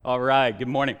All right, good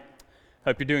morning.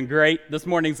 Hope you're doing great. This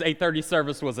morning's 8:30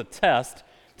 service was a test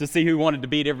to see who wanted to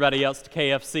beat everybody else to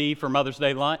KFC for Mother's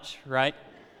Day lunch, right?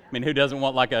 I mean, who doesn't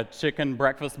want like a chicken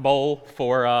breakfast bowl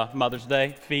for Mother's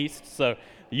Day feast? So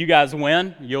you guys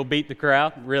win. You'll beat the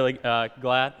crowd. Really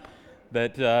glad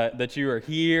that you are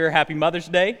here. Happy Mother's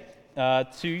Day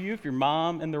to you, if your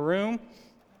mom in the room.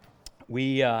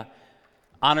 We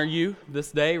honor you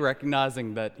this day,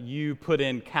 recognizing that you put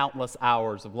in countless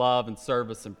hours of love and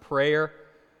service and prayer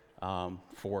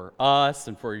for us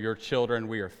and for your children.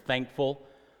 We are thankful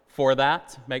for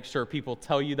that. Make sure people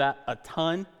tell you that a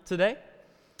ton today.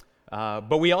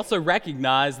 But we also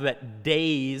recognize that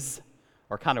days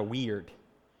are kind of weird,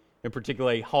 and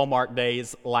particularly Hallmark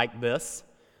days like this,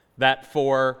 that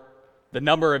for the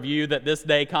number of you that this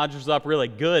day conjures up really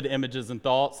good images and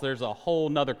thoughts, there's a whole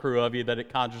nother crew of you that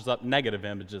it conjures up negative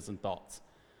images and thoughts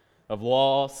of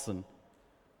loss and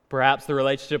perhaps the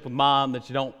relationship with mom that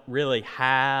you don't really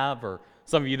have, or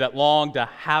some of you that long to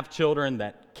have children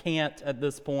that can't at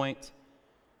this point.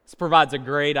 This provides a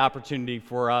great opportunity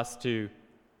for us to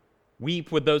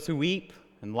weep with those who weep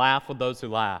and laugh with those who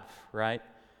laugh, right?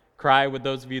 Cry with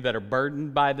those of you that are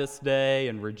burdened by this day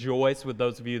and rejoice with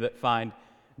those of you that find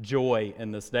joy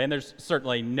in this day. And there's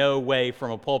certainly no way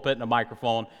from a pulpit and a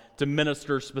microphone to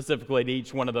minister specifically to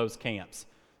each one of those camps.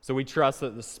 So we trust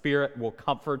that the Spirit will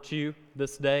comfort you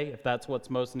this day if that's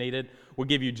what's most needed. We'll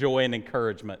give you joy and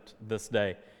encouragement this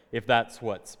day if that's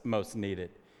what's most needed.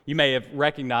 You may have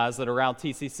recognized that around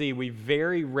TCC we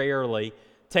very rarely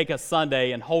take a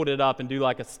Sunday and hold it up and do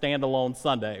like a standalone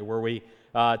Sunday where we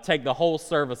take the whole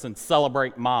service and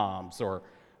celebrate moms, or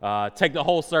take the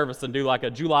whole service and do like a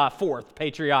July 4th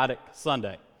patriotic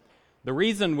Sunday. The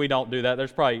reason we don't do that,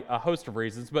 there's probably a host of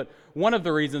reasons, but one of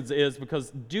the reasons is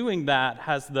because doing that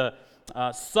has the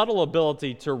subtle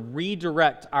ability to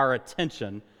redirect our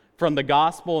attention from the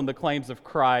gospel and the claims of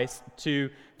Christ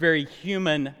to very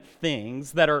human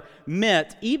things that are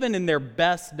meant, even in their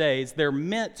best days, they're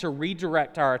meant to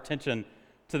redirect our attention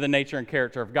to the nature and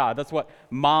character of God. That's what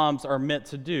moms are meant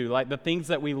to do. Like the things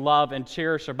that we love and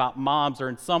cherish about moms are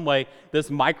in some way this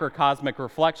microcosmic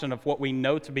reflection of what we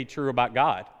know to be true about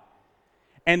God.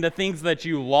 And the things that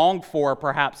you long for,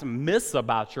 perhaps miss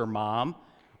about your mom,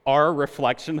 are a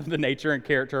reflection of the nature and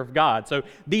character of God. So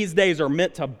these days are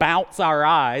meant to bounce our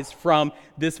eyes from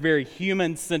this very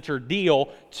human-centered deal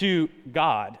to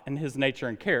God and His nature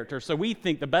and character. So we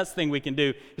think the best thing we can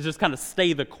do is just kind of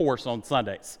stay the course on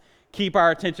Sundays. Keep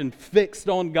our attention fixed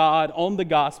on God, on the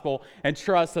gospel, and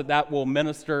trust that that will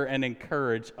minister and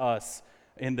encourage us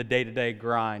in the day-to-day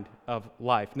grind of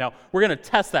life. Now, we're going to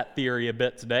test that theory a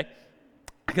bit today,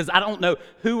 because I don't know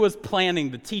who was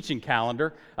planning the teaching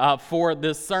calendar for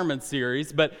this sermon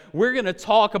series, but we're going to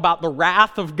talk about the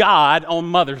wrath of God on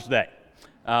Mother's Day.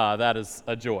 That is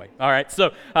a joy. All right,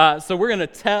 so we're going to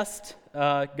test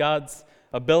God's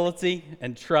ability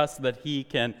and trust that He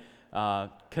can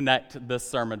connect this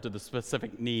sermon to the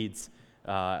specific needs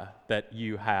that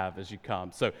you have as you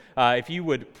come. So if you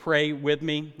would pray with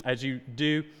me as you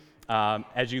do,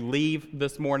 as you leave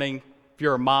this morning. If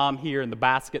you're a mom here in the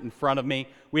basket in front of me,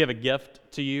 we have a gift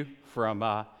to you from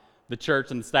the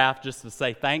church and the staff just to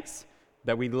say thanks,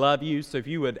 that we love you. So if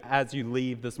you would, as you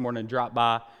leave this morning, drop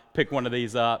by, pick one of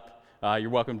these up. You're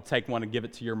welcome to take one and give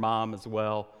it to your mom as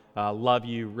well. Love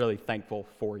you, really thankful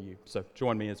for you. So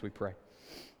join me as we pray.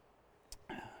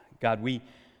 God, we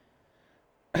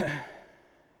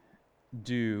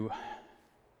do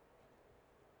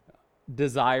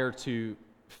desire to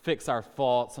fix our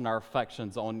thoughts and our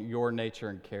affections on your nature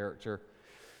and character,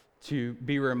 to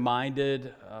be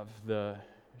reminded of the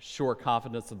sure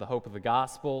confidence of the hope of the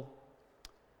gospel,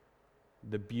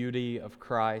 the beauty of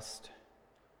Christ.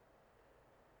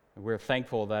 And we're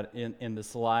thankful that in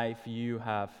this life you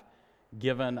have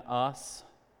given us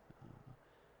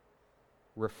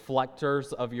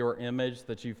reflectors of your image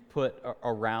that you've put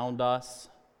around us.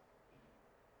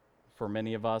 For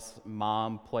many of us,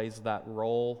 mom plays that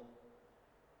role.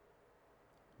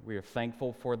 We are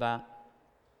thankful for that.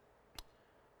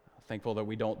 Thankful that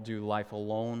we don't do life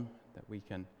alone, that we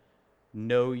can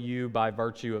know you by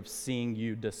virtue of seeing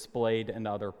you displayed in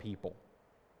other people.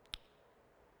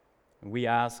 And we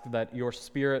ask that your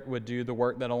Spirit would do the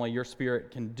work that only your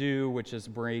Spirit can do, which is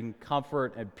bring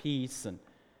comfort and peace and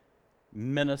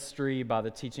ministry by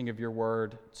the teaching of your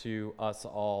word to us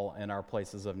all in our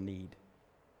places of need.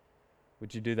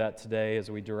 Would you do that today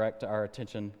as we direct our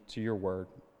attention to your word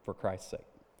for Christ's sake?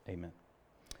 Amen.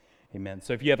 Amen.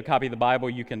 So if you have a copy of the Bible,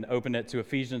 you can open it to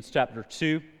Ephesians chapter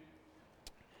 2.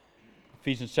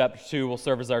 Ephesians chapter 2 will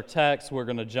serve as our text. We're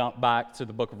going to jump back to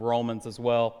the book of Romans as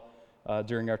well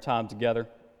during our time together.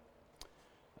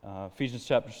 Ephesians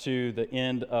chapter 2, the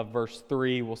end of verse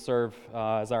 3 will serve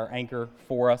as our anchor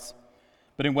for us.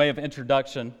 But in way of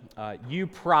introduction, you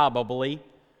probably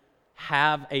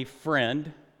have a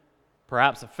friend,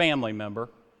 perhaps a family member,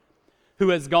 who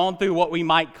has gone through what we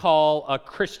might call a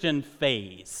Christian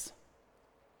phase.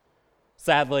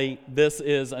 Sadly, this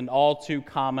is an all too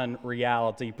common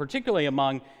reality, particularly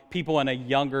among people in a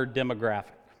younger demographic.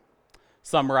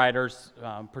 Some writers,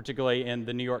 particularly in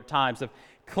the New York Times, have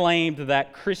claimed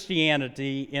that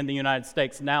Christianity in the United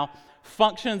States now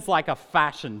functions like a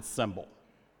fashion symbol,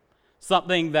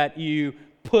 something that you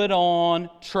put on,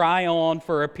 try on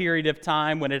for a period of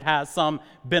time when it has some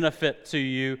benefit to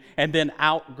you, and then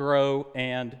outgrow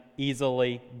and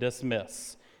easily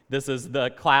dismiss. This is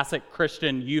the classic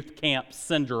Christian youth camp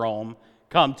syndrome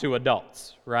come to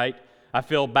adults, right? I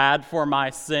feel bad for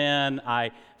my sin.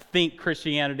 I think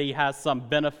Christianity has some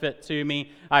benefit to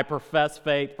me. I profess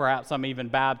faith. Perhaps I'm even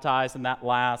baptized, and that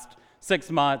lasts 6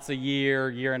 months, a year,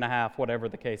 year and a half, whatever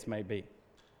the case may be.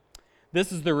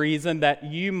 This is the reason that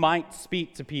you might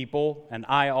speak to people, and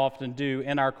I often do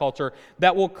in our culture,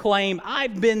 that will claim,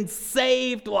 I've been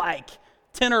saved like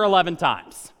 10 or 11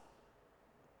 times.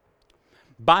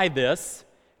 By this,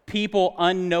 people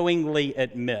unknowingly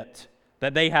admit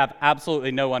that they have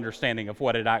absolutely no understanding of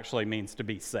what it actually means to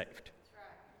be saved.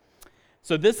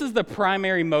 So this is the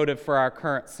primary motive for our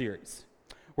current series.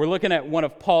 We're looking at one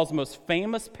of Paul's most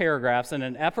famous paragraphs in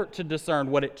an effort to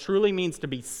discern what it truly means to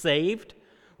be saved,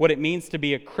 what it means to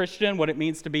be a Christian, what it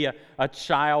means to be a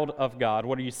child of God.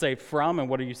 What are you saved from and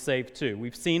what are you saved to?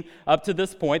 We've seen up to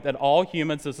this point that all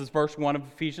humans, this is verse 1 of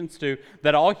Ephesians 2,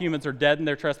 that all humans are dead in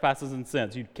their trespasses and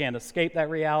sins. You can't escape that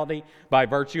reality. By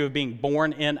virtue of being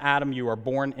born in Adam, you are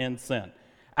born in sin.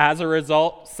 As a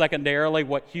result, secondarily,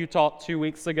 what Hugh taught 2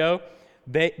 weeks ago,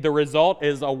 the result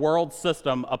is a world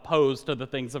system opposed to the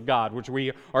things of God, which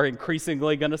we are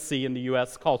increasingly going to see in the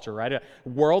U.S. culture, right? A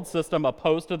world system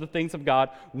opposed to the things of God,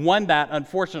 one that,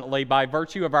 unfortunately, by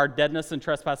virtue of our deadness and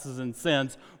trespasses and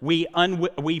sins, we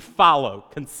follow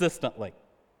consistently.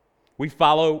 We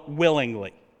follow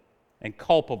willingly and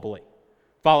culpably,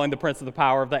 following the prince of the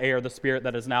power of the air, the spirit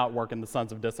that is now at work in the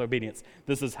sons of disobedience.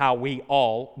 This is how we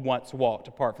all once walked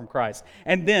apart from Christ.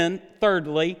 And then,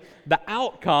 thirdly, the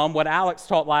outcome, what Alex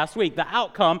taught last week, the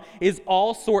outcome is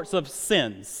all sorts of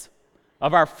sins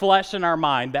of our flesh and our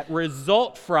mind that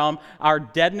result from our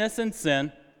deadness and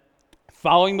sin,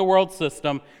 following the world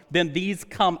system. Then these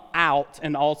come out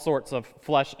in all sorts of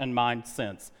flesh and mind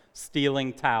sins,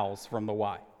 stealing towels from the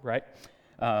Y, right?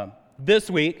 This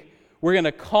week, we're going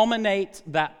to culminate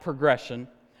that progression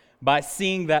by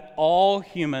seeing that all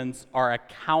humans are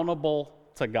accountable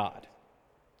to God.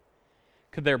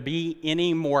 Could there be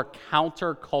any more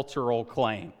countercultural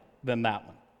claim than that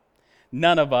one?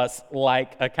 None of us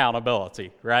like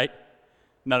accountability, right?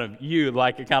 None of you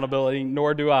like accountability,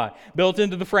 nor do I. Built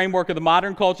into the framework of the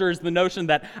modern culture is the notion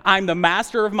that I'm the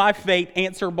master of my fate,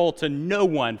 answerable to no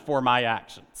one for my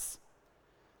actions.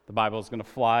 The Bible is going to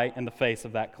fly in the face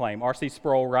of that claim. R.C.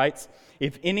 Sproul writes,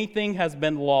 if anything has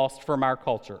been lost from our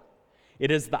culture, it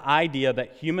is the idea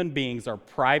that human beings are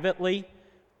privately,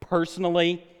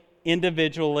 personally,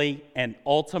 individually, and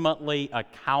ultimately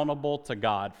accountable to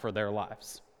God for their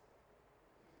lives.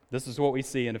 This is what we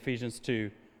see in Ephesians 2,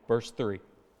 verse 3.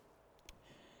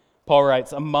 Paul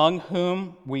writes, among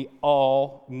whom we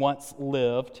all once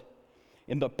lived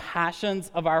in the passions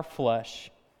of our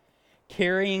flesh,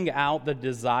 carrying out the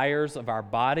desires of our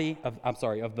body,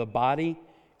 of the body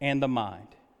and the mind,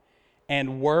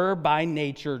 and were by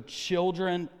nature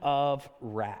children of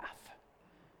wrath,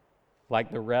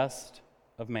 like the rest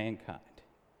of mankind.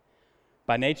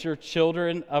 By nature,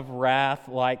 children of wrath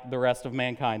like the rest of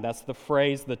mankind. That's the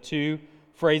phrase, the two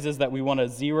phrases that we want to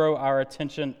zero our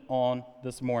attention on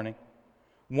this morning.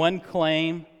 One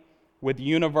claim with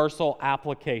universal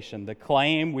application. The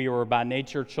claim we were by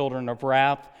nature children of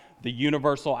wrath. The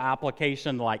universal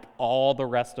application like all the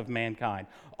rest of mankind.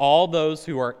 All those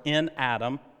who are in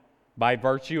Adam by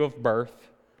virtue of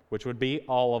birth, which would be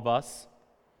all of us,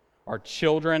 are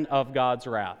children of God's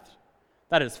wrath.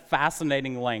 That is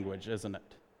fascinating language, isn't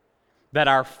it? That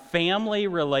our family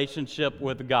relationship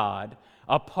with God,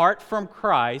 apart from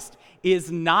Christ,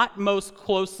 is not most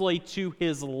closely to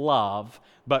His love,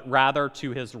 but rather to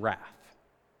His wrath.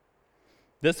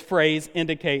 This phrase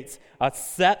indicates a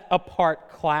set-apart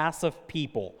class of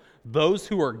people, those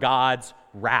who are God's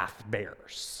wrath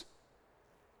bearers.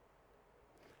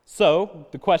 So,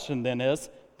 the question then is,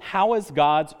 how is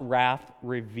God's wrath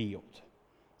revealed?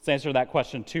 Let's answer that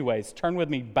question two ways. Turn with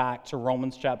me back to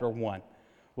Romans chapter 1.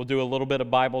 We'll do a little bit of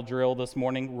Bible drill this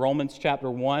morning. Romans chapter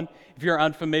 1. If you're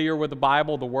unfamiliar with the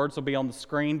Bible, the words will be on the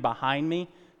screen behind me.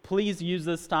 please use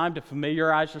this time to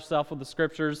familiarize yourself with the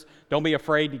Scriptures. Don't be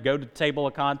afraid to go to the table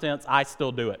of contents. I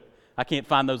still do it. I can't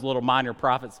find those little minor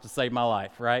prophets to save my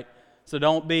life, right? So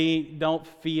don't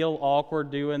feel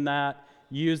awkward doing that.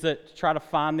 Use it. Try to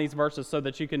find these verses so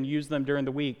that you can use them during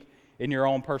the week in your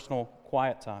own personal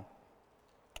quiet time.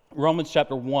 Romans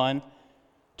chapter 1,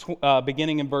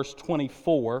 beginning in verse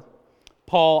 24,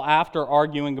 Paul, after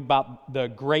arguing about the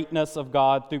greatness of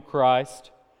God through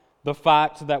Christ, the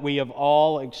fact that we have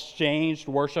all exchanged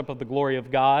worship of the glory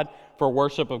of God for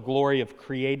worship of glory of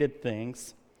created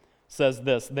things, says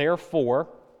this, therefore,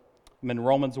 I'm in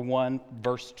Romans 1,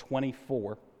 verse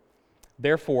 24,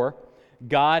 therefore,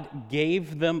 God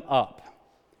gave them up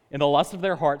in the lust of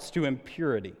their hearts to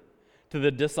impurity, to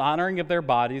the dishonoring of their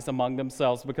bodies among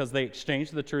themselves, because they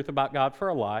exchanged the truth about God for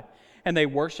a lie, and they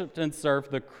worshiped and served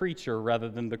the creature rather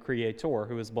than the Creator,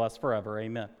 who is blessed forever.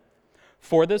 Amen.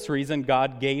 For this reason,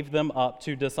 God gave them up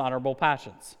to dishonorable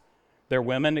passions. Their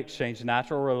women exchanged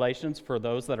natural relations for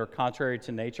those that are contrary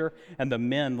to nature, and the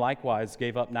men likewise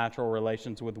gave up natural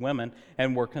relations with women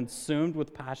and were consumed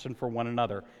with passion for one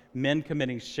another, men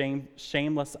committing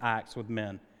shameless acts with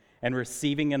men and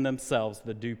receiving in themselves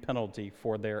the due penalty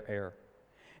for their error.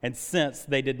 And since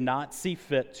they did not see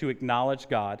fit to acknowledge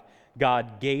God,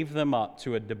 God gave them up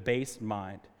to a debased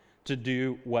mind to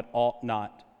do what ought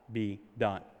not be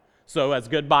done. So as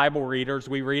good Bible readers,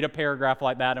 we read a paragraph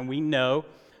like that and we know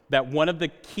that one of the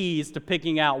keys to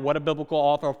picking out what a biblical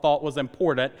author thought was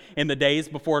important in the days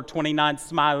before 29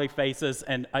 smiley faces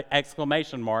and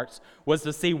exclamation marks was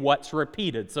to see what's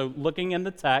repeated. So looking in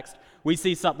the text, we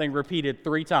see something repeated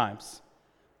 3 times.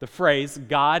 The phrase,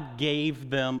 God gave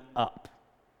them up.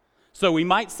 So we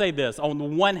might say this, on the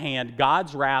one hand,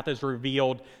 God's wrath is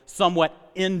revealed somewhat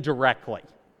indirectly.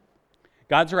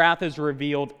 God's wrath is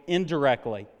revealed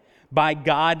indirectly by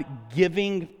God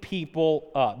giving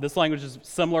people up. This language is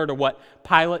similar to what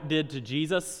Pilate did to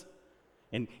Jesus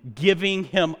in giving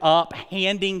him up,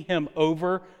 handing him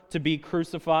over to be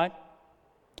crucified.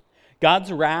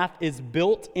 God's wrath is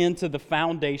built into the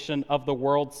foundation of the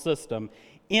world system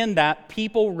in that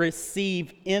people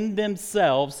receive in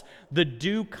themselves the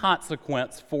due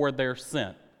consequence for their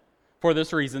sin. For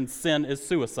this reason, sin is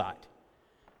suicide.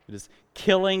 It is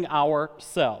killing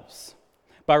ourselves.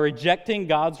 By rejecting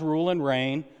God's rule and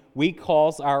reign, we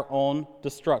cause our own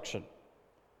destruction.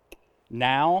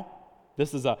 Now,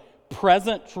 this is a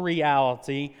present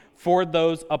reality for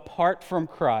those apart from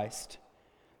Christ,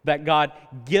 that God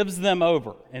gives them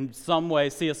over. In some way,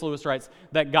 C.S. Lewis writes,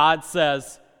 that God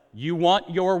says, you want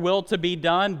your will to be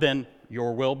done, then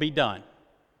your will be done.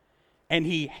 And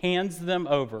he hands them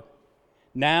over,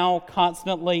 now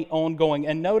constantly ongoing.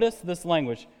 And notice this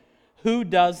language, who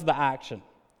does the action?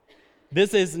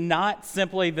 This is not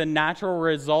simply the natural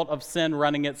result of sin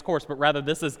running its course, but rather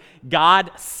this is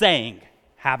God saying,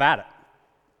 have at it.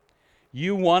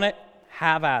 You want it,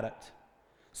 have at it.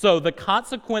 So the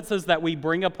consequences that we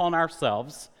bring upon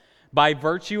ourselves by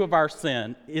virtue of our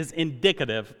sin is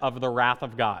indicative of the wrath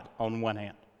of God on one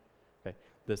hand. Okay?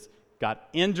 This God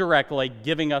indirectly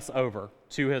giving us over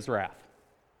to his wrath.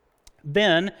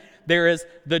 Then there is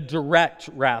the direct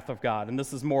wrath of God, and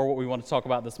this is more what we want to talk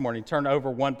about this morning. Turn over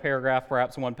one paragraph,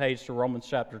 perhaps one page, to Romans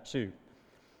chapter 2.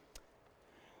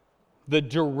 The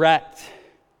direct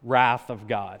wrath of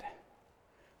God.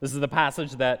 This is the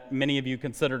passage that many of you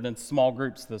considered in small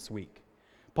groups this week.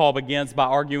 Paul begins by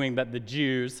arguing that the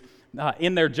Jews,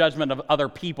 in their judgment of other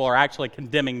people, are actually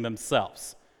condemning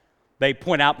themselves. They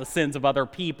point out the sins of other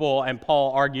people, and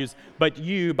Paul argues, but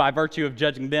you, by virtue of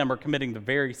judging them, are committing the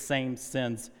very same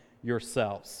sins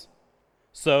yourselves.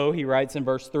 So, he writes in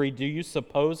verse 3, do you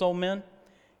suppose, O men,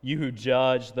 you who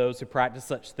judge those who practice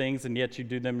such things, and yet you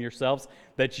do them yourselves,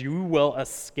 that you will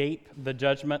escape the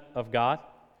judgment of God?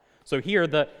 So here,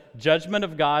 the judgment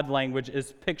of God language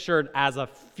is pictured as a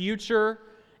future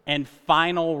and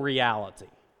final reality.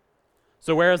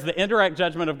 So whereas the indirect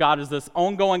judgment of God is this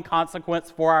ongoing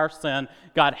consequence for our sin,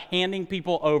 God handing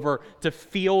people over to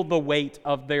feel the weight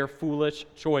of their foolish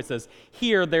choices,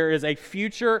 here there is a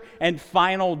future and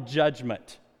final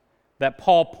judgment that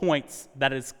Paul points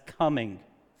that is coming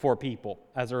for people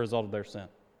as a result of their sin.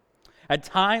 At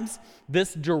times,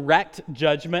 this direct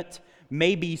judgment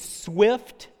may be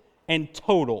swift and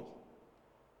total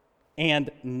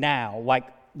and now, like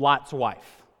Lot's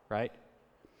wife, right?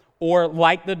 Or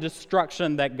like the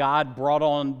destruction that God brought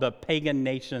on the pagan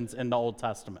nations in the Old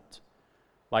Testament,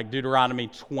 like Deuteronomy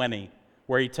 20,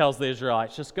 where he tells the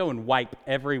Israelites, just go and wipe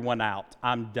everyone out,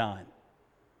 I'm done.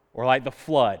 Or like the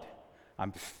flood,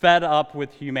 I'm fed up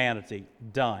with humanity,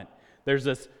 done. There's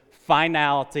this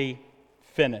finality,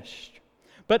 finished.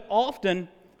 But often,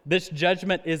 this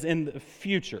judgment is in the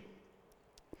future.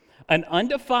 An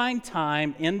undefined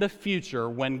time in the future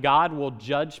when God will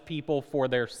judge people for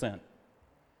their sin.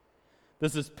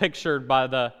 This is pictured by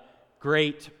the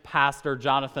great pastor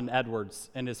Jonathan Edwards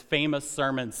in his famous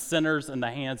sermon, Sinners in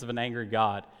the Hands of an Angry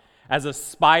God, as a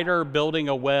spider building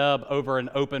a web over an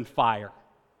open fire.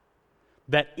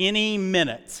 That any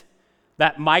minute,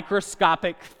 that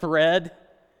microscopic thread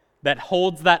that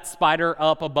holds that spider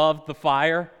up above the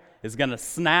fire is going to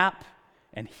snap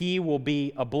and he will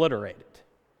be obliterated.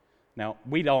 Now,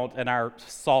 we don't, in our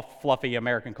soft, fluffy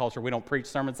American culture, we don't preach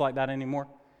sermons like that anymore.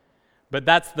 But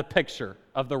that's the picture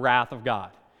of the wrath of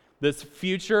God. This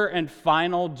future and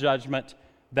final judgment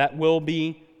that will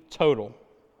be total.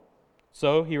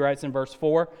 So, he writes in verse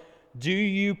 4, "Do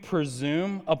you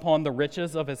presume upon the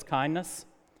riches of his kindness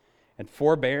and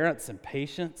forbearance and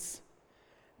patience,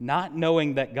 not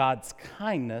knowing that God's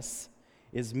kindness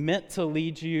is meant to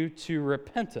lead you to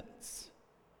repentance?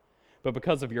 But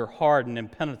because of your hard and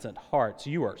impenitent hearts,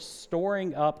 you are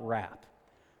storing up wrath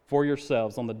for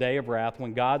yourselves on the day of wrath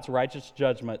when God's righteous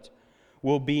judgment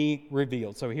will be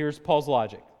revealed." So here's Paul's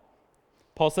logic.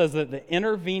 Paul says that the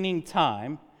intervening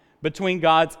time between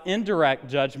God's indirect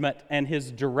judgment and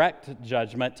his direct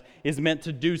judgment is meant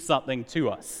to do something to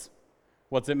us.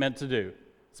 What's it meant to do?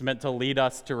 It's meant to lead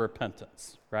us to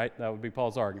repentance, right? That would be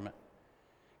Paul's argument.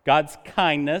 God's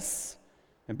kindness,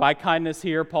 and by kindness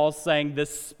here, Paul's saying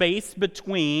this space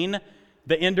between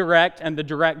the indirect and the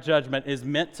direct judgment is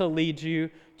meant to lead you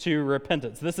to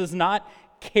repentance. This is not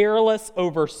careless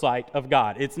oversight of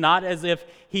God. It's not as if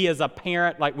he is a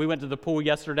parent, like we went to the pool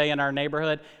yesterday in our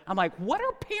neighborhood. I'm like, what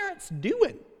are parents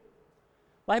doing?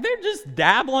 Like they're just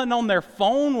dabbling on their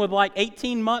phone with like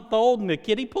 18-month-old in the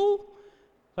kiddie pool,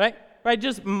 right?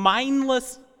 Just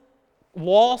mindless,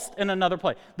 lost in another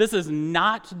place. This is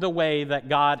not the way that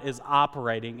God is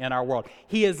operating in our world.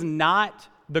 He is not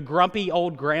the grumpy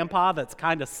old grandpa that's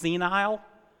kind of senile,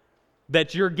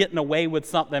 that you're getting away with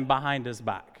something behind his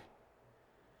back.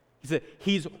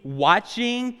 He's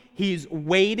watching, he's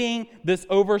waiting. This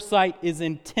oversight is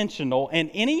intentional.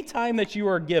 And any time that you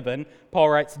are given,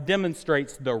 Paul writes,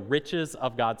 demonstrates the riches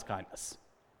of God's kindness.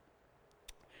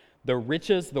 The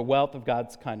riches, the wealth of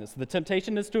God's kindness. The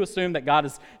temptation is to assume that God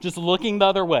is just looking the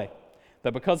other way.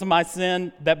 That because my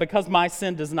sin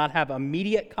does not have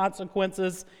immediate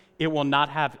consequences, it will not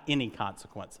have any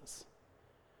consequences.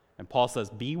 And Paul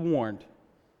says, be warned.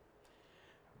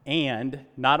 And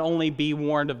not only be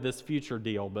warned of this future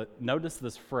deal, but notice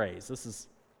this phrase. This is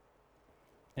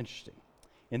interesting.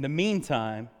 In the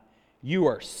meantime, you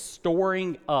are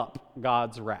storing up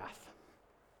God's wrath.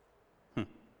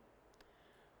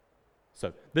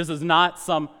 So this is not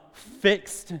some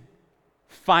fixed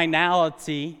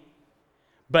finality,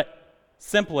 but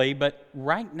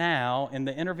right now, in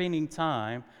the intervening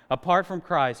time, apart from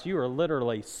Christ, you are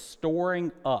literally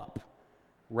storing up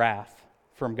wrath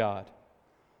from God.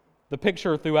 The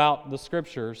picture throughout the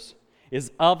scriptures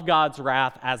is of God's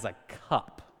wrath as a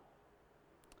cup.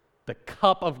 The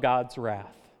cup of God's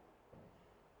wrath.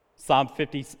 Psalm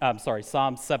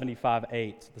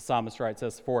 75:8, the psalmist writes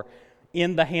this, "For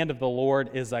in the hand of the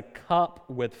Lord is a cup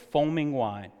with foaming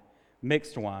wine,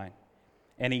 mixed wine,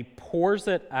 and he pours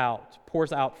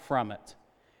out from it,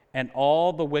 and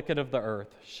all the wicked of the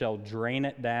earth shall drain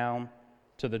it down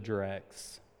to the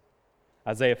dregs."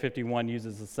 Isaiah 51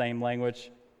 uses the same language.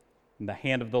 In the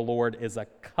hand of the Lord is a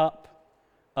cup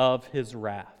of his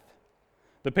wrath.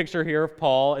 The picture here of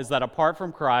Paul is that apart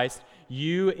from Christ,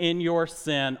 you in your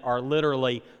sin are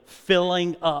literally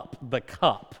filling up the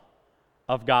cup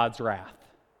of God's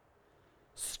wrath,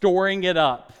 storing it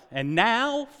up. And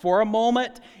now, for a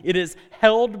moment, it is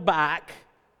held back,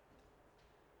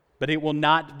 but it will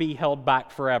not be held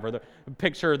back forever. The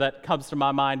picture that comes to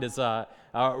my mind is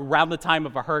around the time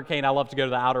of a hurricane. I love to go to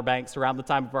the Outer Banks. Around the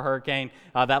time of a hurricane,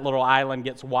 that little island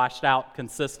gets washed out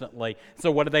consistently.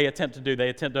 So what do they attempt to do? They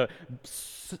attempt to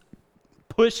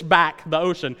push back the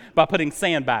ocean by putting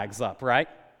sandbags up, right?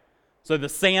 So the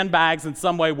sandbags in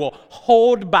some way will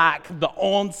hold back the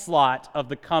onslaught of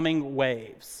the coming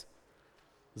waves.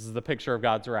 This is the picture of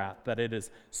God's wrath, that it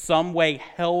is some way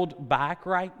held back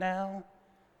right now,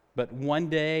 but one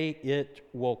day it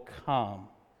will come.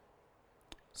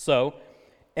 So,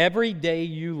 every day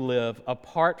you live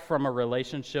apart from a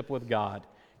relationship with God,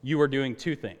 you are doing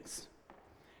two things.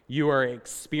 You are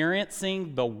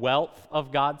experiencing the wealth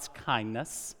of God's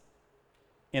kindness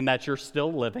in that you're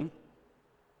still living,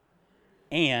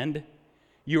 and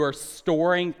you are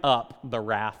storing up the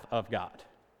wrath of God.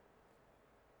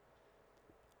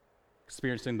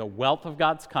 Experiencing the wealth of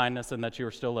God's kindness in that you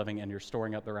are still living, and you're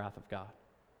storing up the wrath of God.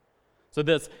 So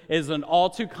this is an all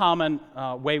too common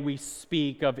way we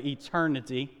speak of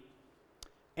eternity,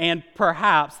 and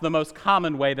perhaps the most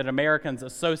common way that Americans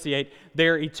associate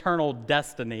their eternal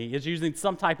destiny is using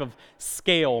some type of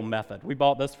scale method. We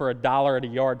bought this for $1 at a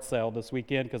yard sale this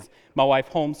weekend because my wife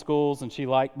homeschools and she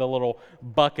liked the little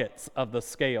buckets of the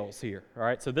scales here. All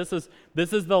right, so this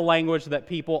is the language that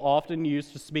people often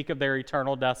use to speak of their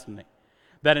eternal destiny.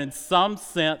 That in some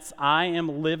sense, I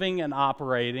am living and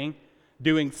operating,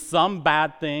 doing some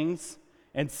bad things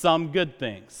and some good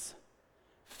things,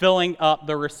 filling up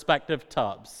the respective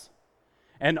tubs.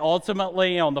 And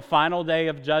ultimately, on the final day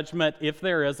of judgment, if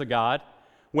there is a God,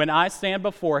 when I stand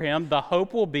before him, the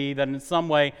hope will be that in some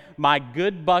way my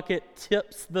good bucket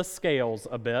tips the scales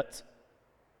a bit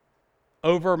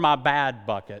over my bad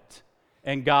bucket,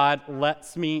 and God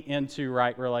lets me into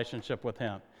right relationship with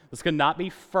him. This could not be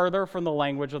further from the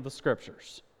language of the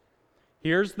Scriptures.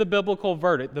 Here's the biblical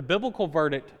verdict. The biblical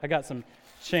verdict, I got some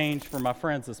change for my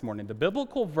friends this morning. The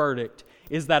biblical verdict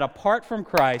is that apart from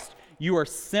Christ, you are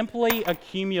simply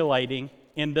accumulating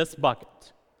in this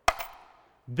bucket.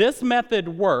 This method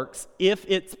works if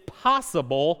it's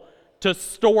possible to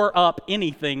store up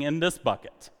anything in this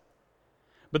bucket.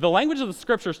 But the language of the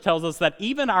Scriptures tells us that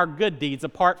even our good deeds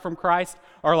apart from Christ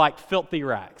are like filthy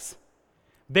rags.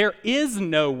 There is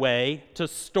no way to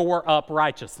store up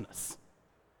righteousness.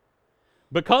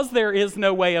 Because there is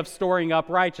no way of storing up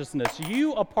righteousness,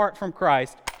 you, apart from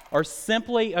Christ, are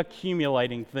simply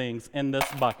accumulating things in this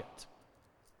bucket.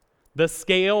 The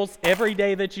scales, every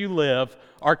day that you live,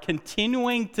 are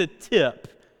continuing to tip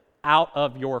out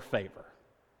of your favor.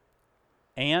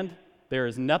 And there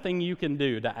is nothing you can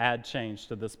do to add change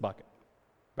to this bucket.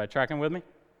 Everybody tracking with me?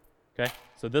 Okay,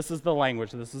 so this is the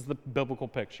language, this is the biblical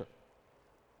picture.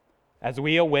 As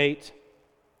we await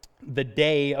the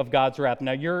day of God's wrath.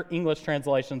 Now, your English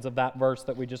translations of that verse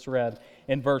that we just read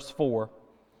in verse 5,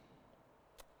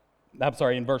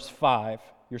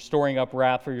 you're storing up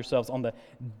wrath for yourselves on the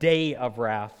day of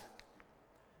wrath.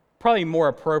 Probably more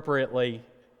appropriately,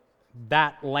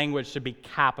 that language should be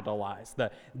capitalized.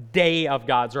 The day of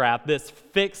God's wrath, this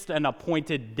fixed and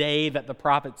appointed day that the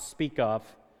prophets speak of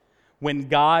when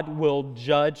God will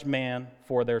judge man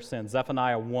for their sins.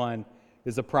 Zephaniah 1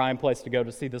 is a prime place to go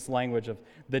to see this language of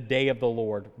the day of the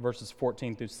Lord, verses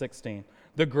 14 through 16.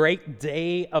 The great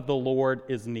day of the Lord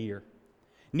is near.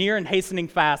 Near and hastening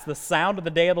fast, the sound of the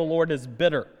day of the Lord is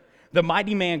bitter. The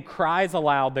mighty man cries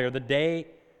aloud there. The day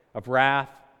of wrath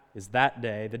is that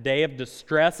day, the day of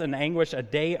distress and anguish, a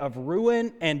day of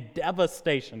ruin and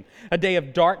devastation, a day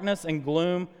of darkness and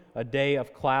gloom, a day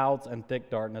of clouds and thick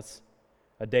darkness,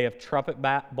 a day of trumpet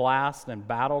blast and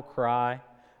battle cry,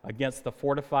 against the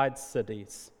fortified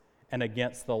cities and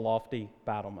against the lofty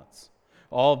battlements.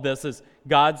 All of this is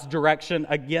God's direction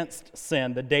against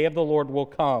sin. The day of the Lord will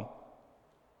come.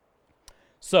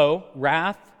 So,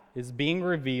 wrath is being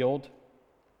revealed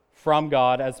from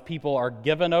God as people are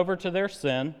given over to their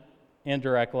sin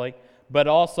indirectly, but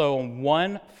also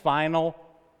one final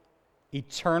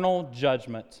eternal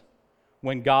judgment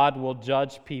when God will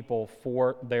judge people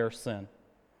for their sin.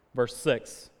 Verse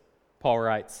 6, Paul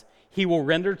writes, "He will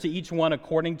render to each one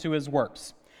according to his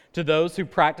works. To those who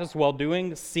practice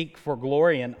well-doing, seek for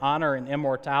glory and honor and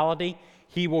immortality,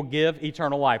 he will give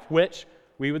eternal life," which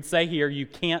we would say here you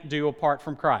can't do apart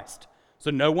from Christ.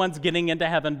 So no one's getting into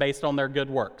heaven based on their good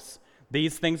works.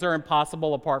 These things are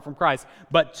impossible apart from Christ.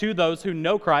 But to those who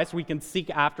know Christ, we can seek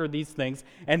after these things,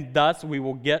 and thus we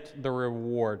will get the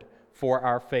reward for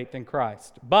our faith in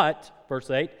Christ. But, verse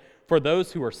 8, for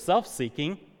those who are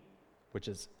self-seeking, which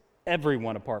is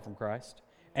everyone apart from Christ,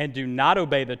 and do not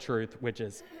obey the truth, which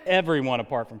is everyone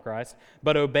apart from Christ,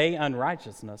 but obey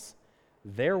unrighteousness,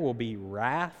 there will be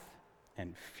wrath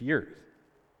and fury.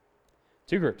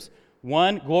 Two groups.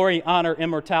 One, glory, honor,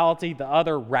 immortality. The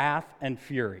other, wrath and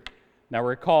fury. Now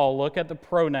recall, look at the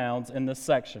pronouns in this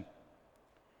section.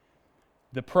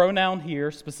 The pronoun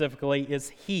here specifically is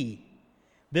he.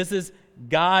 This is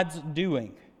God's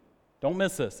doing. Don't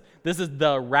miss this. This is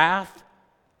the wrath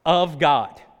of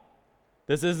God.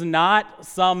 This is not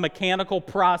some mechanical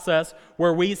process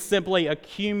where we simply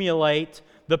accumulate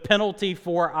the penalty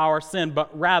for our sin,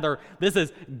 but rather this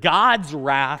is God's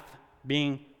wrath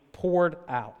being poured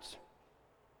out.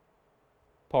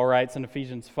 Paul writes in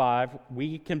Ephesians 5,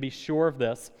 "We can be sure of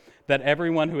this, that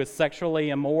everyone who is sexually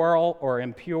immoral or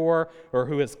impure or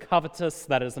who is covetous,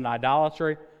 that is an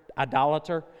idolater,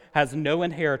 has no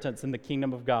inheritance in the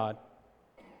kingdom of God.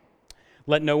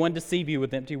 Let no one deceive you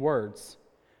with empty words.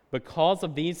 Because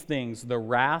of these things, the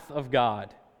wrath of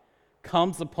God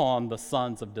comes upon the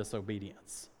sons of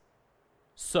disobedience."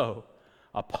 So,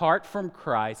 apart from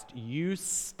Christ, you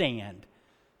stand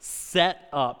set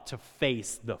up to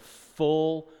face the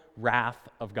full wrath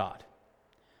of God.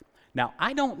 Now,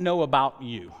 I don't know about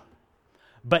you,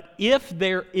 but if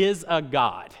there is a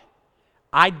God,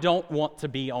 I don't want to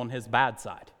be on his bad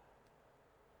side.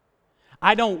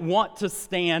 I don't want to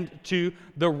stand to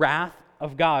the wrath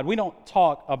of God. We don't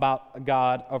talk about a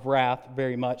God of wrath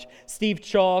very much. Steve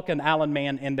Chalk and Alan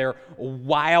Mann, in their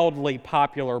wildly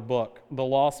popular book, The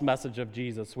Lost Message of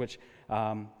Jesus, which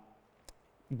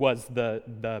was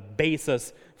the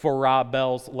basis for Rob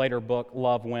Bell's later book,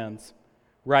 Love Wins,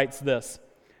 writes this: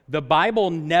 "The Bible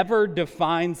never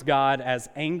defines God as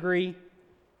angry,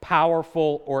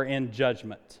 powerful, or in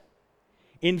judgment.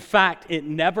 In fact, it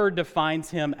never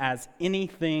defines him as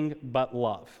anything but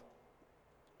love."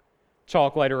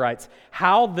 Chalk later writes,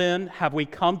 "How then have we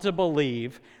come to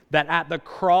believe that at the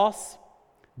cross,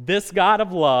 this God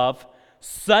of love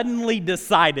suddenly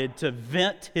decided to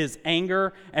vent his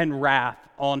anger and wrath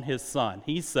on his Son?"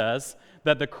 He says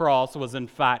that the cross was in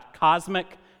fact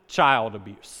cosmic child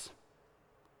abuse.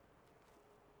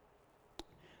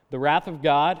 The wrath of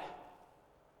God,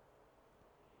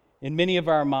 in many of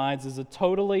our minds, is a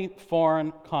totally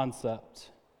foreign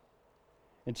concept.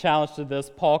 In challenge to this,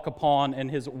 Paul Capon, in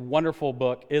his wonderful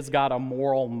book, Is God a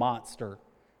Moral Monster?,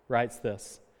 writes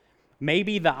this: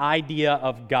 "Maybe the idea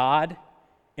of God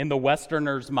in the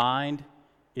Westerner's mind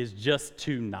is just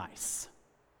too nice."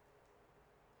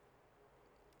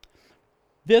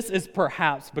 This is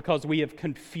perhaps because we have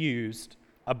confused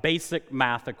a basic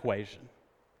math equation.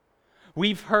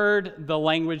 We've heard the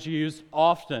language used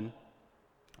often,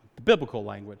 the biblical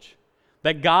language,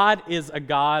 that God is a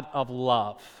God of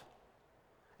love.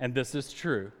 And this is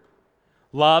true.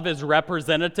 Love is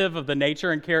representative of the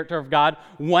nature and character of God,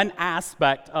 one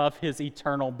aspect of his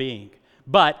eternal being.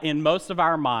 But in most of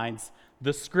our minds,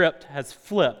 the script has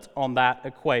flipped on that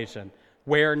equation,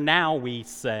 where now we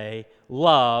say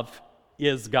love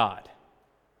is God.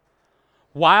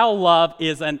 While love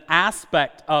is an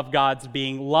aspect of God's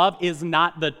being, love is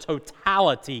not the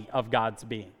totality of God's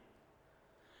being.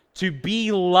 To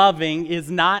be loving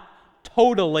is not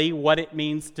totally what it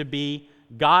means to be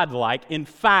godlike. In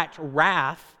fact,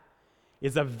 wrath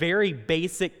is a very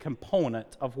basic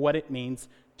component of what it means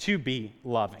to be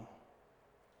loving,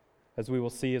 as we will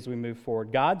see as we move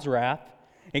forward. God's wrath,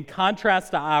 in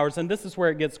contrast to ours, and this is where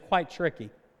it gets quite tricky.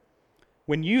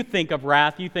 When you think of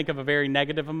wrath, you think of a very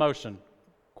negative emotion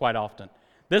quite often.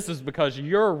 This is because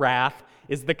your wrath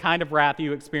is the kind of wrath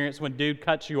you experience when dude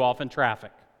cuts you off in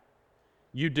traffic.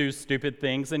 You do stupid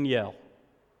things and yell.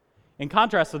 In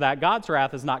contrast to that, God's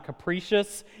wrath is not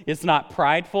capricious, it's not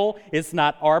prideful, it's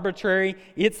not arbitrary,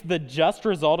 it's the just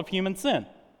result of human sin.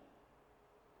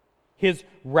 His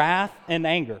wrath and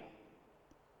anger.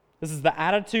 This is the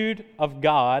attitude of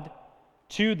God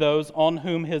to those on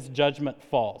whom his judgment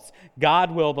falls. God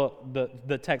will,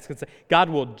 the text could say, God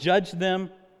will judge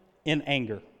them in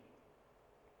anger.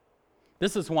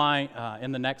 This is why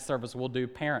in the next service we'll do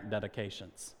parent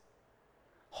dedications.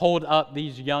 Hold up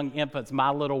these young infants. My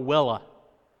little Willa,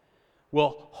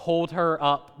 will hold her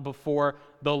up before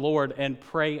the Lord and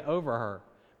pray over her,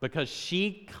 because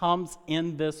she comes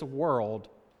in this world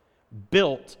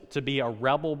built to be a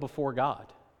rebel before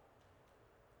God.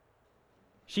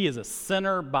 She is a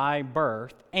sinner by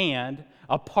birth, and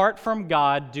apart from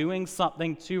God doing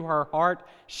something to her heart,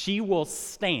 she will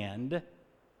stand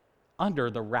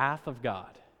under the wrath of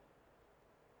God.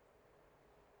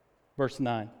 Verse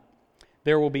 9.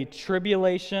 There will be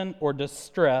tribulation or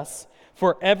distress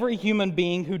for every human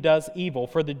being who does evil,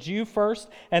 for the Jew first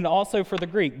and also for the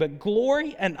Greek, but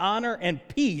glory and honor and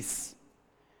peace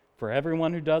for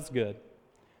everyone who does good,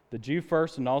 the Jew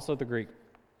first and also the Greek,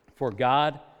 for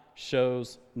God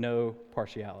shows no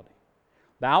partiality.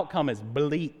 The outcome is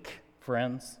bleak,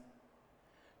 friends.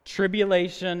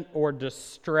 Tribulation or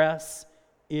distress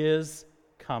is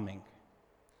coming.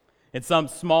 In some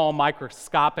small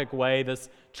microscopic way, this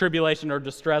tribulation or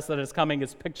distress that is coming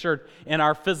is pictured in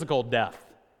our physical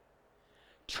death.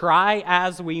 Try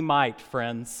as we might,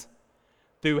 friends,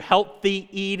 through healthy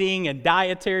eating and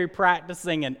dietary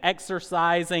practicing and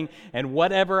exercising and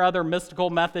whatever other mystical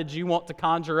methods you want to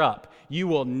conjure up, you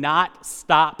will not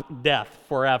stop death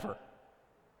forever.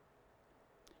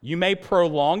 You may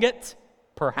prolong it,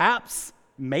 perhaps,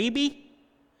 maybe,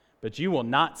 but you will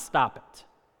not stop it.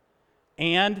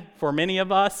 And for many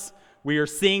of us, we are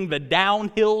seeing the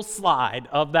downhill slide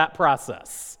of that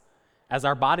process as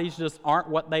our bodies just aren't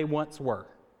what they once were.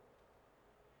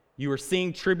 You are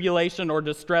seeing tribulation or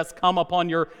distress come upon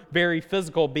your very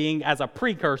physical being as a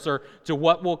precursor to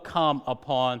what will come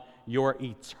upon your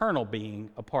eternal being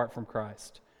apart from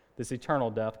Christ. This eternal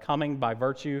death coming by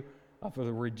virtue of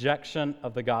the rejection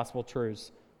of the gospel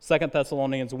truths 2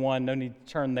 Thessalonians 1, no need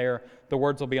to turn there. The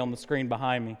words will be on the screen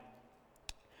behind me.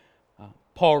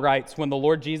 Paul writes, when the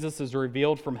Lord Jesus is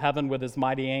revealed from heaven with his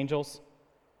mighty angels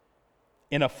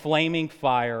in a flaming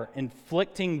fire,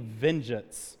 inflicting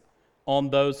vengeance on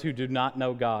those who do not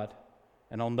know God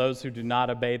and on those who do not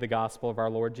obey the gospel of our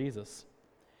Lord Jesus.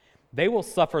 They will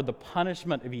suffer the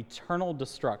punishment of eternal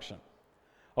destruction,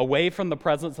 away from the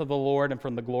presence of the Lord and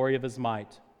from the glory of his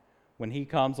might, when he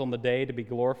comes on the day to be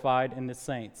glorified in his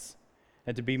saints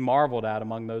and to be marveled at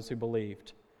among those who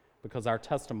believed, because our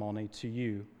testimony to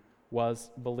you was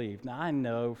believed. Now, I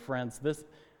know, friends, this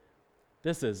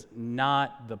is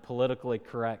not the politically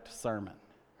correct sermon,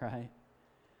 right?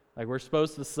 Like, we're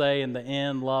supposed to say in the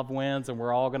end, love wins, and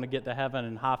we're all going to get to heaven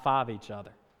and high-five each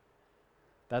other.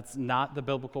 That's not the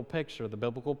biblical picture. The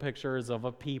biblical picture is of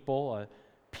a people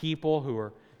who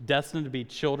are destined to be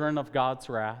children of God's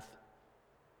wrath,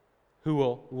 who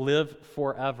will live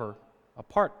forever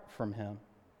apart from him.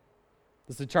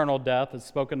 This eternal death is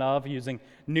spoken of using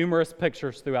numerous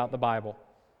pictures throughout the Bible.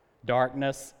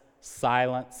 Darkness,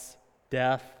 silence,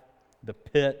 death, the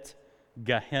pit,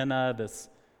 Gehenna, this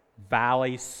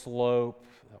valley slope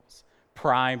that was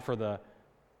prime for the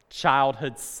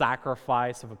childhood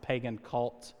sacrifice of a pagan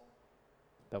cult,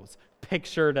 that was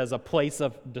pictured as a place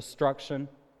of destruction.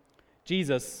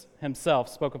 Jesus himself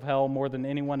spoke of hell more than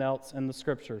anyone else in the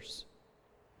Scriptures.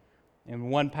 In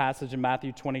one passage in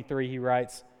Matthew 23, he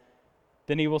writes,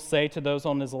 then he will say to those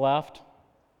on his left,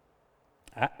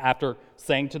 after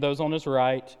saying to those on his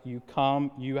right, you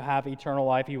come, you have eternal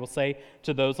life, he will say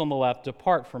to those on the left,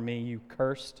 depart from me, you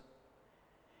cursed,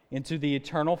 into the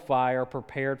eternal fire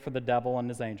prepared for the devil and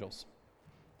his angels.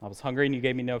 I was hungry and you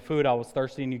gave me no food. I was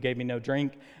thirsty and you gave me no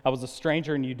drink. I was a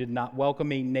stranger and you did not welcome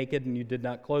me, naked and you did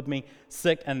not clothe me,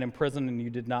 sick and in prison and you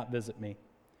did not visit me.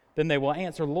 Then they will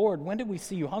answer, Lord, when did we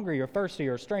see you hungry or thirsty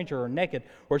or a stranger or naked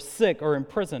or sick or in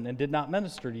prison and did not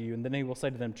minister to you? And then he will say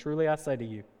to them, truly I say to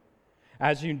you,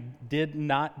 as you did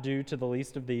not do to the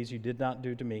least of these, you did not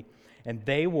do to me. And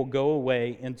they will go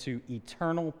away into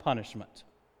eternal punishment,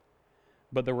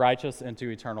 but the righteous into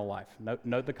eternal life.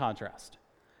 Note the contrast.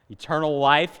 Eternal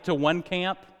life to one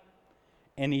camp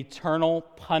and eternal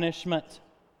punishment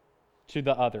to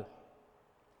the other.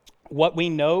 What we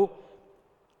know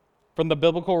from the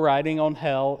biblical writing on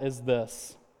hell is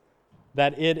this,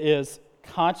 that it is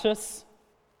conscious,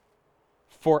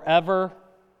 forever,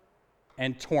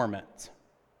 and torment.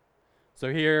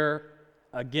 So here,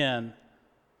 again,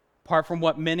 apart from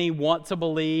what many want to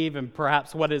believe and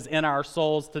perhaps what is in our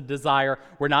souls to desire,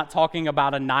 we're not talking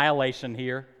about annihilation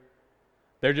here.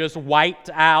 They're just wiped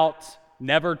out,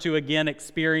 never to again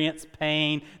experience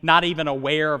pain, not even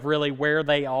aware of really where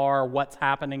they are, what's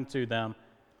happening to them.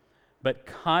 But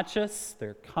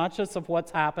they're conscious of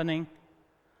what's happening,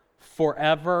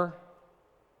 forever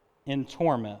in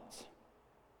torment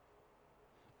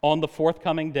on the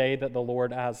forthcoming day that the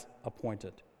Lord has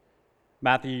appointed.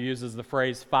 Matthew uses the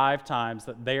phrase 5 times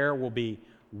that there will be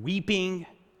weeping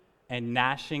and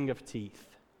gnashing of teeth.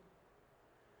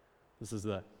 This is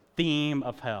the theme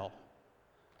of hell.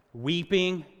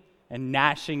 Weeping and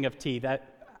gnashing of teeth. I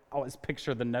always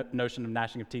picture the notion of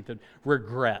gnashing of teeth of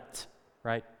regret,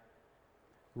 right?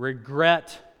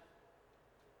 Regret,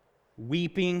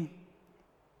 weeping,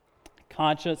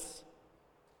 conscious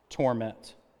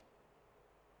torment.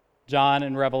 John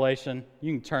in Revelation,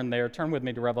 you can turn with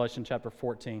me to Revelation chapter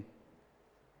 14.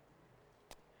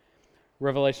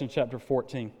 Revelation chapter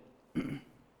 14.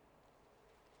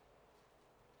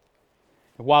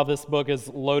 While this book is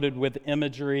loaded with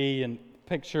imagery and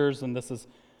pictures, and this is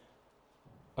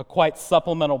a quite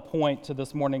supplemental point to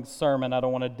this morning's sermon, I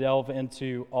don't want to delve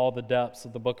into all the depths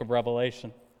of the book of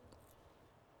Revelation.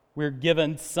 We're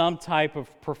given some type of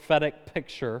prophetic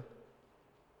picture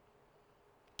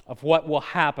of what will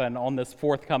happen on this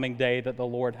forthcoming day that the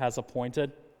Lord has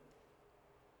appointed.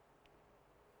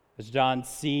 As John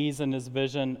sees in his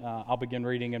vision, I'll begin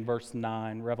reading in verse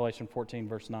 9, Revelation 14,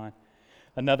 verse 9.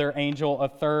 Another angel, a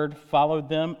third, followed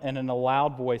them, and in a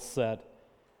loud voice said,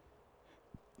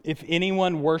 if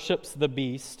anyone worships the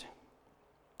beast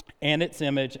and its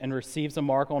image and receives a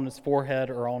mark on his forehead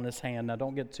or on his hand. Now,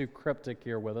 don't get too cryptic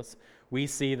here with us. We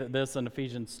see that this in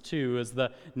Ephesians 2 is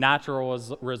the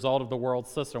natural result of the world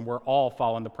system. We're all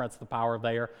following the prince of the power of the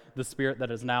air, the spirit that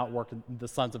is now at work in the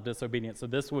sons of disobedience. So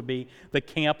this would be the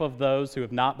camp of those who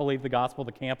have not believed the gospel,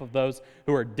 the camp of those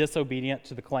who are disobedient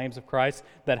to the claims of Christ,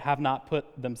 that have not put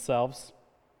themselves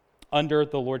under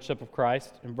the lordship of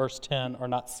Christ. In verse 10, are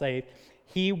not saved.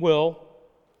 He will,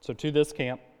 so to this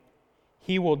camp,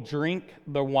 he will drink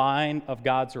the wine of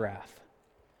God's wrath,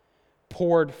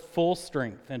 poured full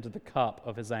strength into the cup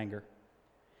of his anger.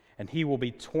 and he will be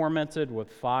tormented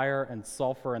with fire and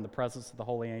sulfur in the presence of the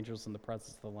holy angels and the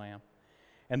presence of the Lamb.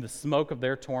 And the smoke of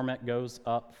their torment goes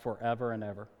up forever and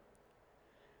ever.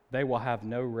 They will have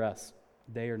no rest,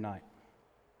 day or night.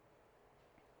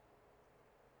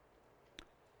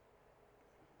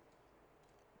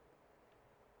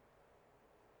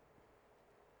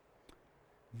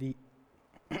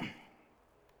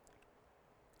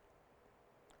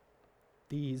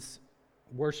 These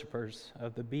worshipers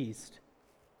of the beast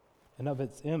and of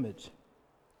its image,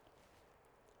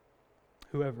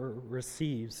 whoever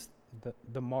receives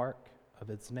the mark of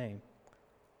its name,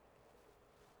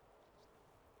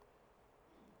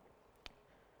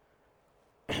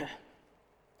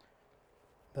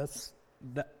 that's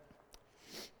that.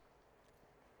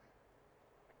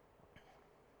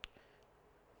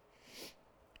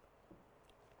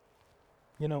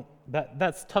 You know,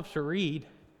 that's tough to read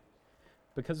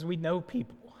because we know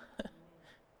people.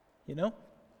 You know?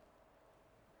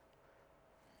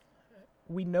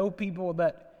 We know people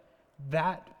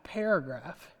that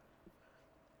paragraph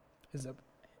is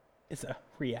a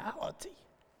reality.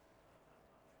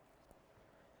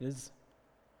 It is,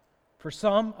 for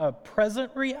some, a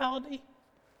present reality.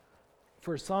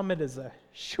 For some, it is a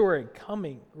sure and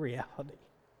coming reality.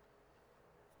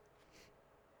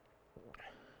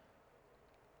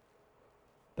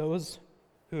 Those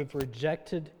who have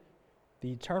rejected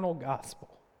the eternal gospel,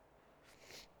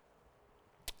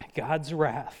 God's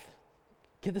wrath,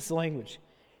 get this language,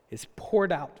 is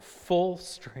poured out full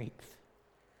strength.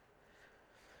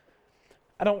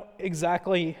 I don't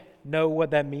exactly know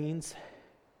what that means.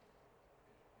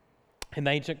 In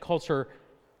the ancient culture,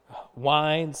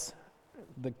 wines,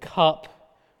 the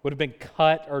cup would have been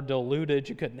cut or diluted.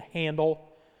 You couldn't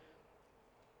handle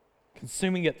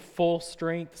consuming it full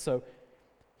strength. So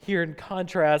here in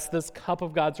contrast, this cup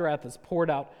of God's wrath is poured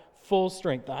out full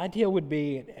strength. The idea would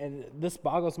be, and this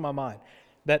boggles my mind,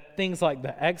 that things like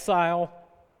the exile,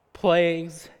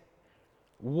 plagues,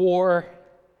 war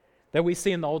that we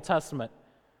see in the Old Testament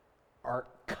are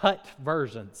cut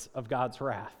versions of God's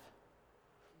wrath.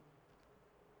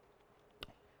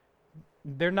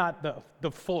 They're not the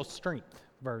full strength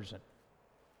version.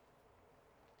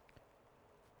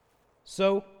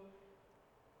 So,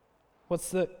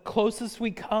 what's the closest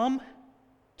we come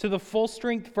to the full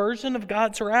strength version of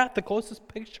God's wrath? The closest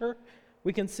picture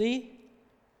we can see?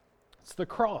 It's the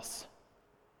cross.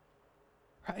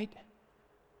 Right?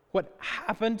 What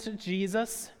happened to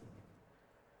Jesus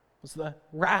was the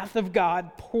wrath of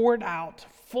God poured out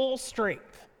full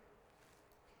strength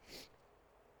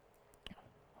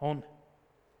on,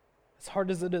 as hard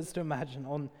as it is to imagine,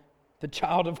 on the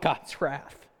child of God's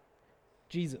wrath,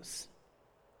 Jesus.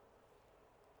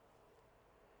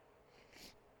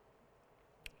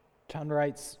 John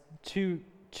writes two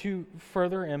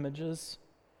further images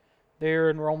there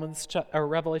in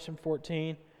Revelation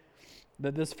 14,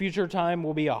 that this future time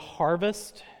will be a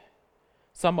harvest,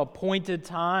 some appointed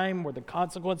time where the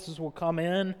consequences will come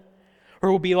in, or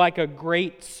it will be like a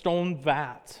great stone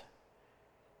vat,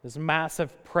 this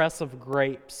massive press of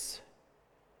grapes,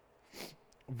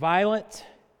 violent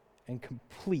and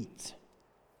complete.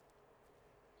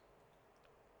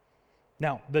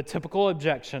 Now, the typical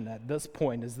objection at this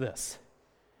point is this.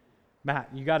 Matt,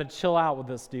 you got to chill out with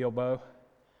this deal, Bo.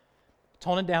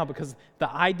 Tone it down, because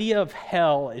the idea of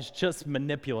hell is just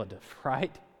manipulative,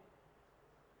 right?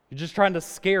 You're just trying to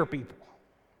scare people.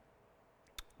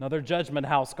 Another judgment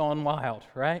house gone wild,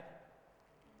 right?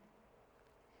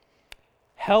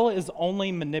 Hell is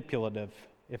only manipulative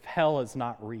if hell is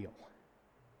not real.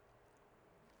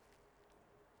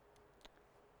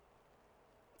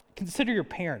 Consider your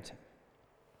parenting.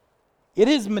 It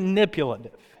is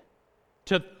manipulative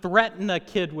to threaten a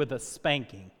kid with a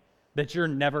spanking that you're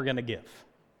never going to give.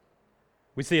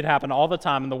 We see it happen all the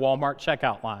time in the Walmart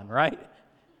checkout line, right?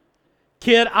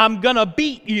 Kid, I'm going to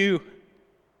beat you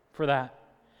for that,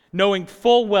 knowing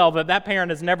full well that that parent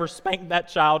has never spanked that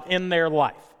child in their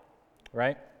life,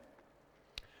 right?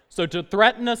 So to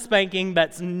threaten a spanking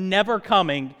that's never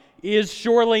coming is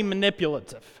surely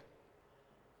manipulative.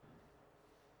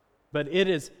 But it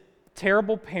is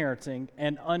terrible parenting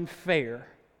and unfair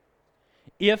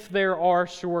if there are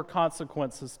sure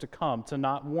consequences to come to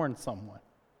not warn someone.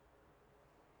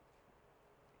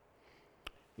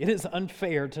 It is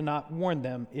unfair to not warn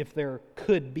them if there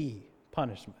could be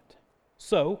punishment.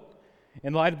 So,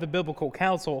 in light of the biblical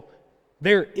counsel,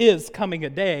 there is coming a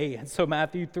day, and so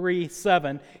Matthew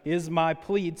 3:7 is my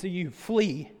plea to you: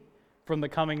 flee from the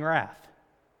coming wrath.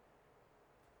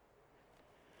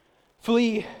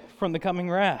 Flee from the coming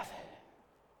wrath.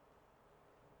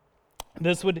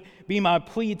 This would be my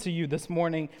plea to you this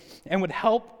morning, and would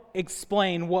help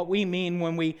explain what we mean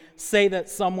when we say that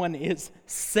someone is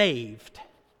saved.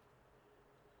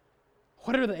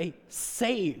 What are they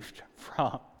saved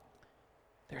from?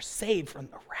 They're saved from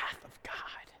the wrath of God.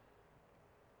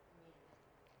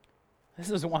 This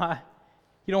is why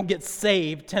you don't get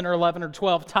saved 10 or 11 or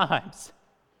 12 times.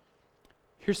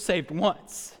 You're saved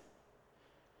once.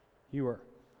 You are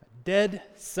a dead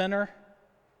sinner,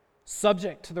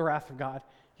 subject to the wrath of God.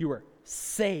 You are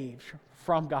saved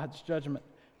from God's judgment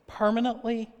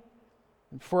permanently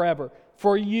and forever.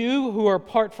 For you who are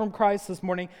apart from Christ this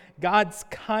morning, God's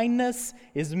kindness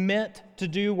is meant to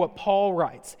do what Paul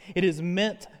writes. It is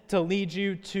meant to lead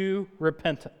you to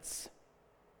repentance.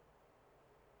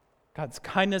 God's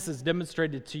kindness is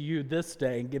demonstrated to you this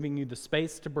day, giving you the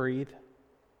space to breathe,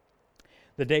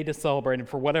 the day to celebrate, and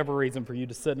for whatever reason for you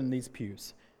to sit in these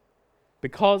pews.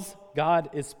 Because God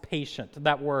is patient.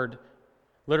 That word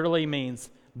literally means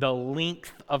the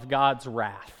length of God's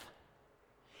wrath.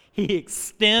 He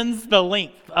extends the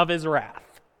length of his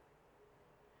wrath.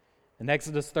 In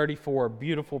Exodus 34, a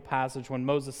beautiful passage, when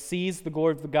Moses sees the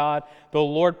glory of the God, the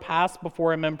Lord passed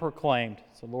before him and proclaimed.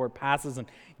 So the Lord passes and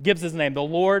gives his name. The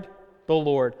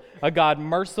Lord, a God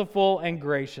merciful and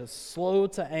gracious, slow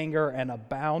to anger and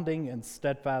abounding in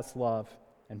steadfast love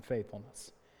and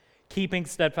faithfulness, keeping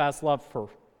steadfast love for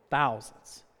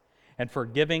thousands, and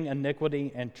forgiving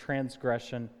iniquity and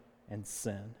transgression and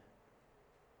sin.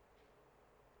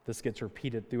 This gets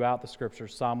repeated throughout the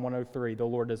Scriptures. Psalm 103, the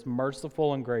Lord is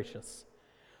merciful and gracious,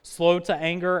 slow to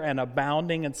anger and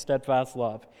abounding in steadfast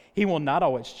love. He will not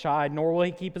always chide, nor will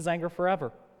he keep his anger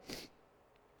forever.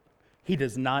 He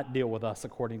does not deal with us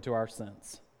according to our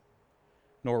sins,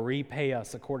 nor repay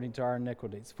us according to our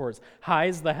iniquities. For as high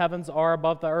as the heavens are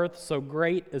above the earth, so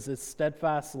great is his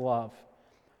steadfast love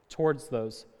towards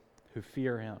those who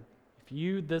fear him. If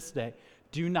you this day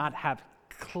do not have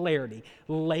clarity,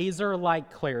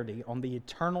 laser-like clarity on the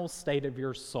eternal state of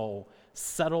your soul,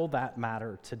 settle that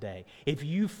matter today. If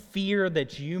you fear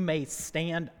that you may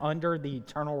stand under the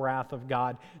eternal wrath of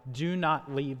God, do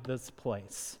not leave this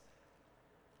place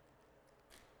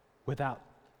without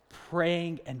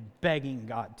praying and begging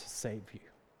God to save you.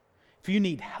 If you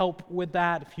need help with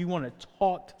that, if you want to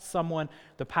talk to someone,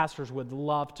 the pastors would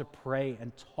love to pray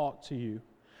and talk to you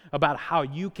about how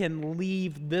you can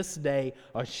leave this day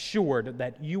assured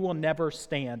that you will never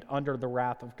stand under the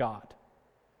wrath of God.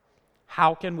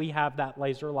 How can we have that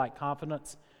laser-like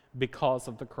confidence? Because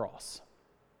of the cross.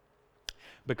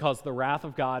 Because the wrath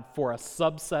of God for a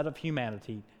subset of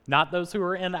humanity, not those who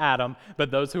are in Adam, but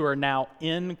those who are now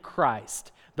in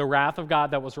Christ, the wrath of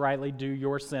God that was rightly due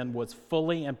your sin was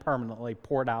fully and permanently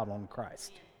poured out on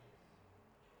Christ.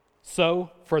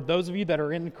 So, for those of you that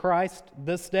are in Christ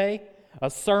this day, a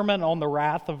sermon on the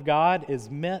wrath of God is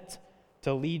meant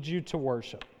to lead you to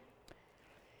worship.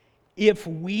 If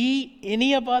we,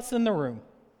 any of us in the room,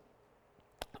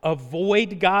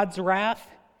 avoid God's wrath,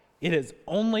 it is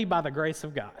only by the grace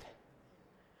of God.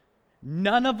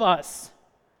 None of us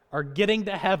are getting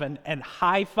to heaven and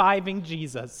high-fiving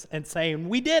Jesus and saying,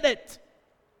 "We did it."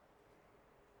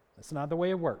 That's not the way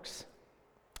it works,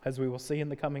 as we will see in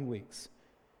the coming weeks.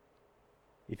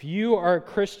 If you are a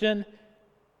Christian,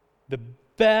 the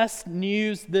best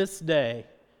news this day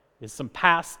is some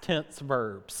past tense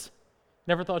verbs.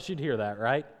 Never thought you'd hear that,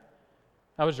 right?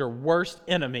 That was your worst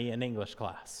enemy in English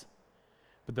class.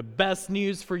 But the best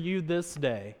news for you this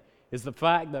day is the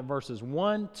fact that verses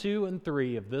 1, 2, and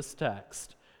 3 of this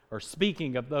text are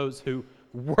speaking of those who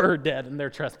were dead in their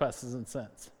trespasses and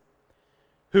sins,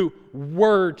 who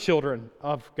were children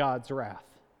of God's wrath.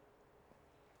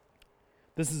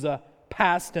 This is a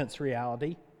past tense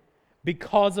reality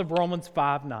because of Romans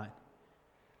 5:9.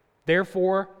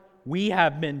 Therefore, we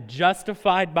have been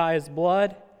justified by his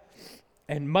blood,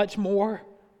 and much more,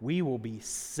 we will be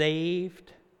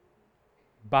saved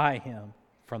by him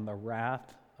from the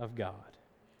wrath of God.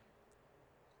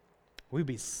 We'll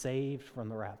be saved from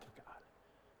the wrath of God.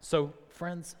 So,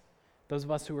 friends, those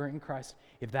of us who are in Christ,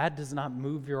 if that does not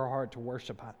move your heart to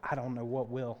worship, I don't know what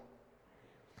will.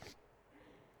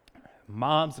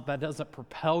 Moms, if that doesn't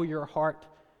propel your heart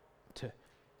to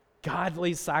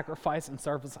godly sacrifice and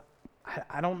service,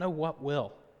 I don't know what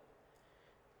will.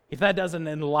 If that doesn't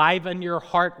enliven your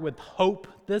heart with hope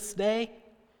this day,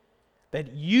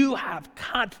 that you have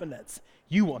confidence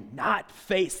you will not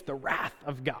face the wrath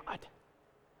of God.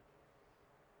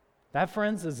 That,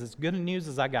 friends, is as good news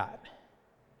as I got.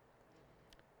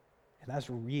 And that's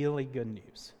really good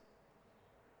news.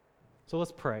 So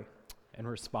let's pray and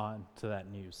respond to that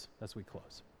news as we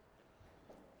close.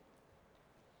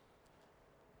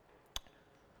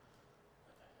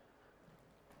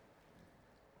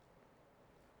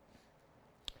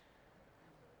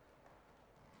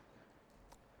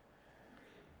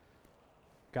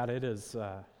 God, it's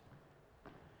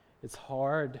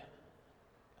hard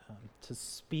to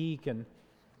speak and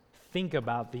think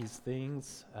about these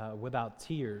things without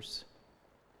tears.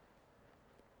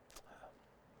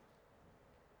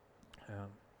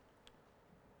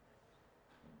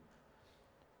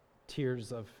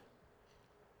 Tears of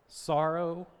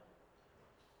sorrow,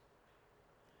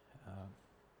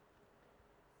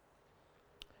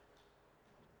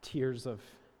 tears of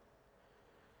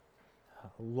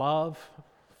love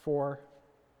for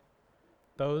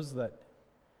those that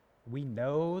we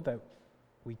know, that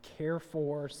we care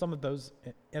for, some of those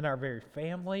in our very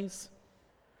families.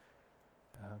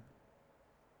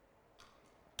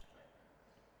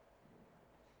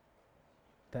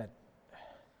 That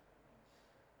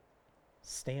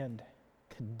stand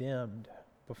condemned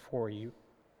before you.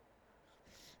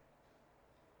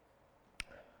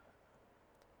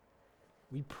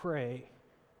 We pray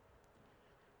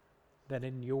that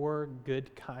in your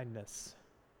good kindness,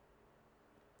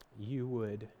 you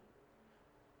would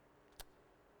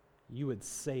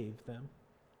save them.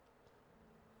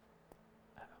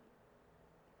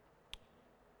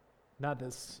 Not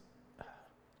this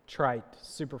trite,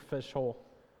 superficial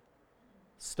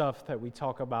stuff that we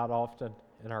talk about often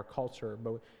in our culture,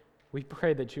 but we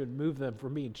pray that you would move them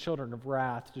from being children of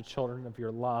wrath to children of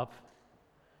your love,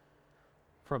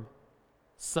 from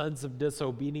sons of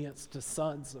disobedience to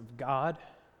sons of God.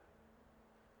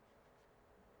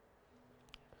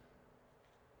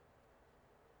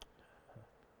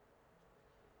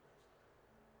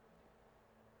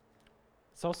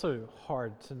 It's also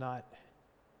hard to not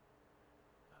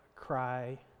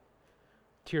cry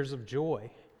tears of joy,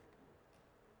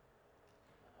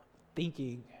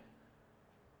 thinking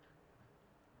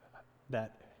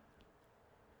that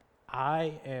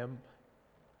I am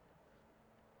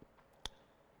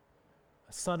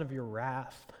a son of your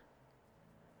wrath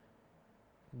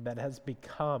that has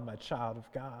become a child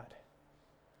of God.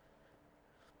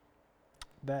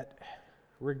 That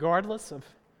regardless of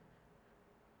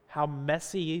how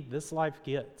messy this life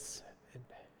gets and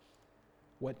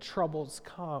what troubles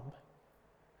come,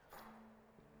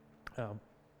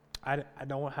 I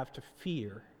don't have to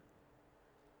fear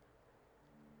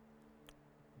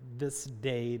this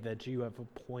day that you have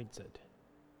appointed,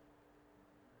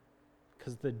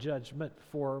 because the judgment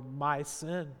for my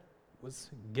sin was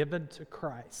given to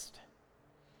Christ.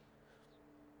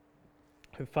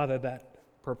 And Father, that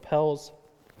propels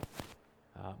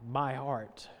my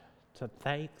heart to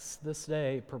thanks this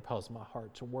day, propels my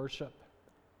heart to worship,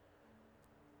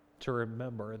 to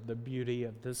remember the beauty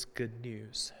of this good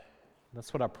news.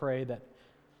 That's what I pray, that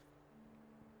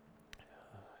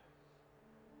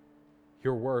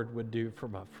your word would do for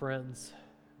my friends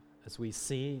as we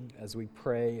sing, as we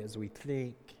pray, as we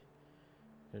think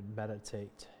and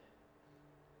meditate.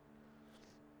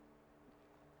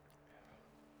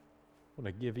 I want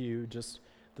to give you just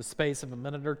the space of a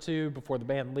minute or two before the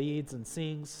band leads and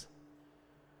sings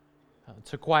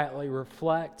to quietly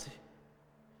reflect,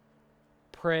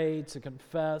 pray, to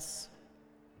confess,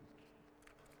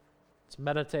 to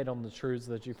meditate on the truths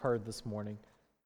that you've heard this morning.